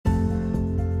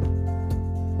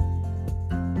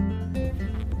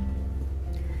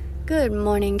Good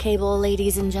morning, cable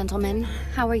ladies and gentlemen.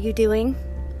 How are you doing?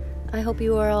 I hope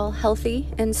you are all healthy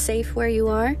and safe where you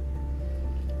are.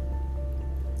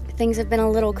 Things have been a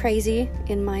little crazy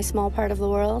in my small part of the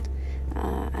world.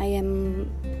 I am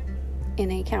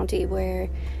in a county where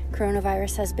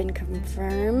coronavirus has been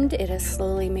confirmed. It has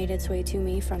slowly made its way to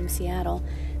me from Seattle,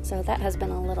 so that has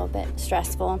been a little bit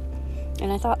stressful. And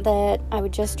I thought that I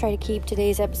would just try to keep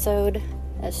today's episode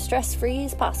as stress-free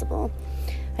as possible.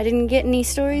 I didn't get any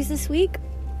stories this week,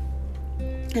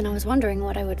 and I was wondering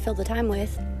what I would fill the time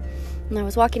with. When I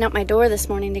was walking out my door this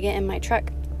morning to get in my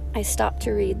truck, I stopped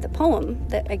to read the poem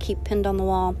that I keep pinned on the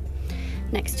wall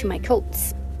next to my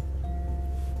coats.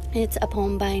 It's a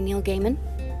poem by Neil Gaiman,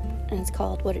 and it's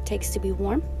called What It Takes to Be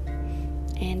Warm.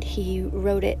 And he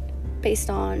wrote it based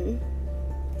on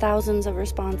thousands of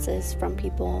responses from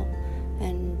people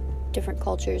and different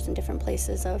cultures and different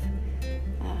places of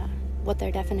what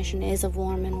their definition is of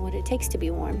warm and what it takes to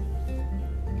be warm.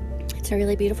 It's a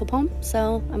really beautiful poem,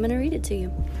 so I'm going to read it to you.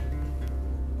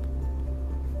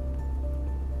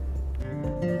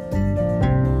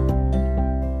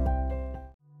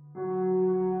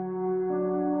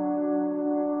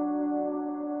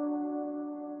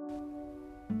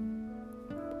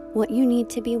 What You Need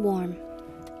to Be Warm.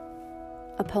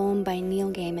 A poem by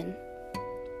Neil Gaiman.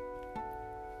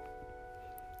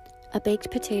 A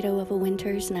baked potato of a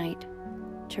winter's night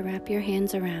to wrap your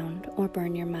hands around or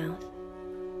burn your mouth.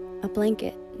 A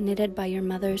blanket knitted by your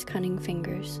mother's cunning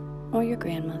fingers or your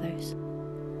grandmother's.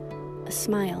 A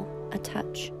smile, a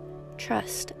touch,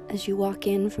 trust as you walk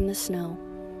in from the snow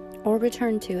or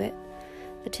return to it,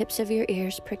 the tips of your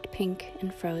ears pricked pink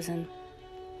and frozen.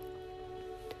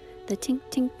 The tink,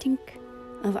 tink, tink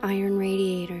of iron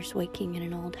radiators waking in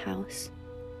an old house.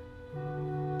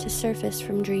 To surface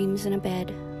from dreams in a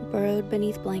bed burrowed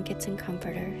beneath blankets and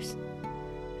comforters.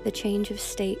 The change of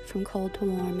state from cold to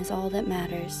warm is all that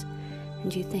matters,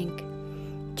 and you think,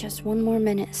 just one more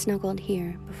minute snuggled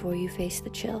here before you face the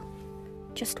chill.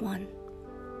 Just one.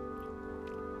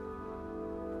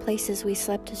 Places we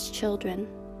slept as children,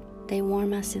 they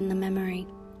warm us in the memory.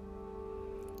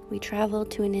 We travel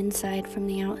to an inside from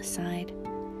the outside,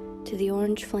 to the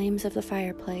orange flames of the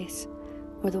fireplace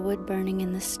or the wood burning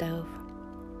in the stove.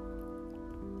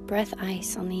 Breath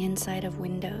ice on the inside of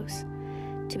windows,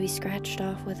 to be scratched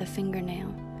off with a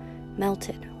fingernail,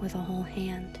 melted with a whole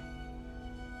hand.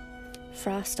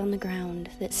 Frost on the ground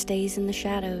that stays in the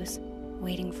shadows,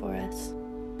 waiting for us.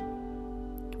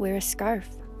 Wear a scarf,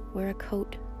 wear a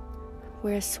coat,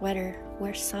 wear a sweater,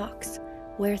 wear socks,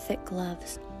 wear thick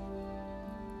gloves.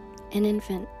 An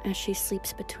infant as she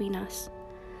sleeps between us.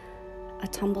 A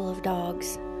tumble of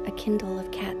dogs, a kindle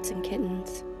of cats and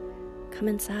kittens. Come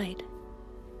inside.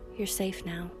 You're safe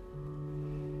now.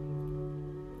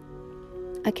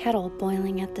 A kettle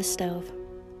boiling at the stove.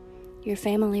 Your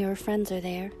family or friends are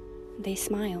there. They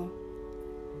smile.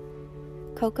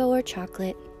 Cocoa or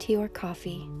chocolate, tea or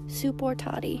coffee, soup or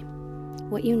toddy.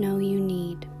 What you know you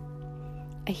need.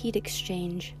 A heat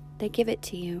exchange. They give it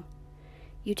to you.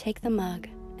 You take the mug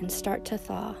and start to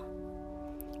thaw.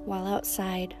 While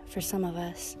outside, for some of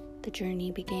us, the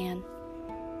journey began.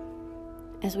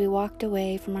 As we walked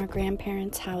away from our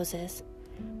grandparents' houses,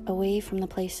 away from the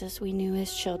places we knew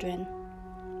as children.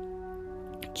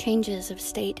 Changes of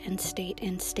state and state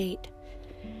and state.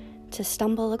 To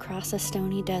stumble across a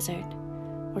stony desert,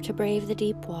 or to brave the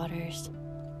deep waters.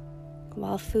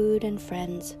 While food and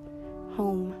friends,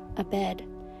 home, a bed,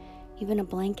 even a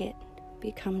blanket,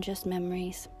 become just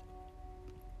memories.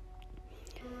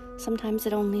 Sometimes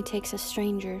it only takes a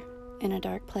stranger in a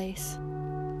dark place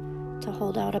to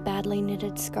hold out a badly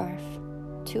knitted scarf,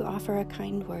 to offer a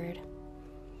kind word,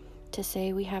 to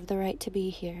say we have the right to be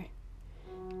here,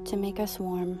 to make us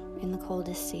warm in the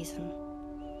coldest season.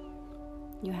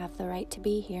 You have the right to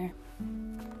be here.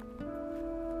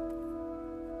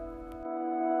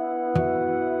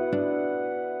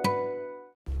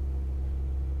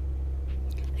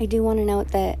 I do want to note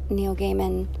that Neil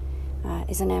Gaiman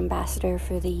is an ambassador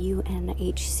for the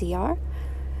UNHCR,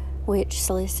 which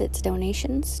solicits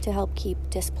donations to help keep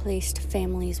displaced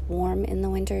families warm in the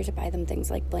winter, to buy them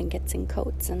things like blankets and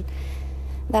coats, and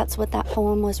that's what that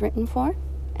poem was written for,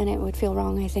 and it would feel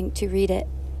wrong, I think, to read it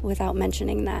without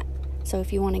mentioning that. So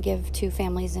if you want to give to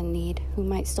families in need who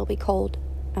might still be cold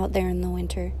out there in the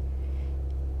winter,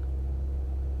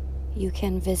 you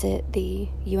can visit the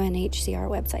UNHCR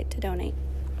website to donate.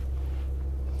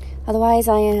 Otherwise,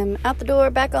 I am out the door,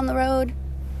 back on the road.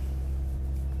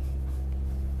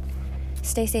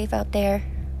 Stay safe out there.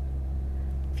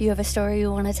 If you have a story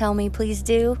you want to tell me, please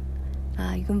do.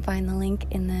 You can find the link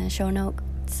in the show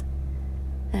notes.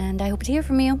 And I hope to hear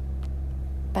from you.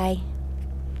 Bye.